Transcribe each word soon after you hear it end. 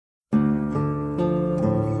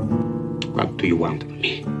do you want of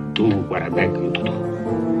me? Do what I beg you to do.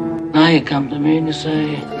 Now you come to me and you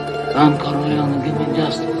say, Don Corleone, give me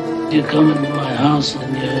justice. You come into my house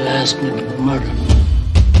and you ask me for murder.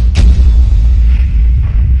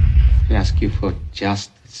 I ask you for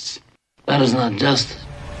justice. That is not justice.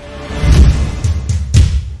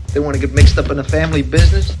 They want to get mixed up in the family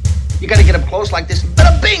business? You gotta get up close like this, and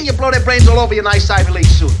bada bing, you blow their brains all over your nice Ivy League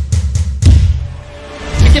suit.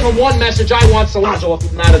 You give them one message, I want Salazzo.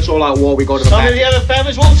 Now that's all our war, we go to the Some back. of the other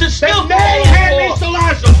families won't sit still. They hand me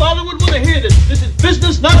Salazzo. Your father would want to hear this. This is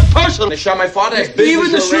business, not personal. They shot my father, it's business.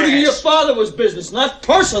 Even the shooting of your father was business, not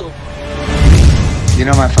personal. You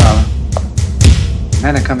know my father.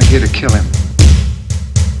 Men are coming here to kill him.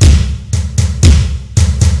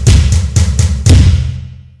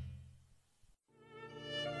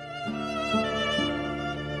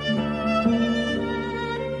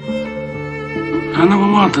 I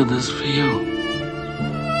never wanted this for you.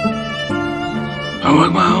 I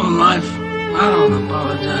worked my whole life. I don't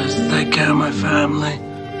apologize to take care of my family.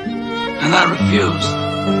 And I refused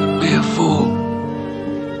to be a fool.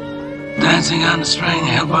 Dancing on the string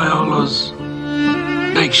held by all those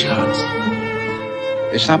big shots.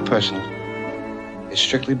 It's not personal. It's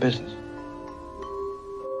strictly business.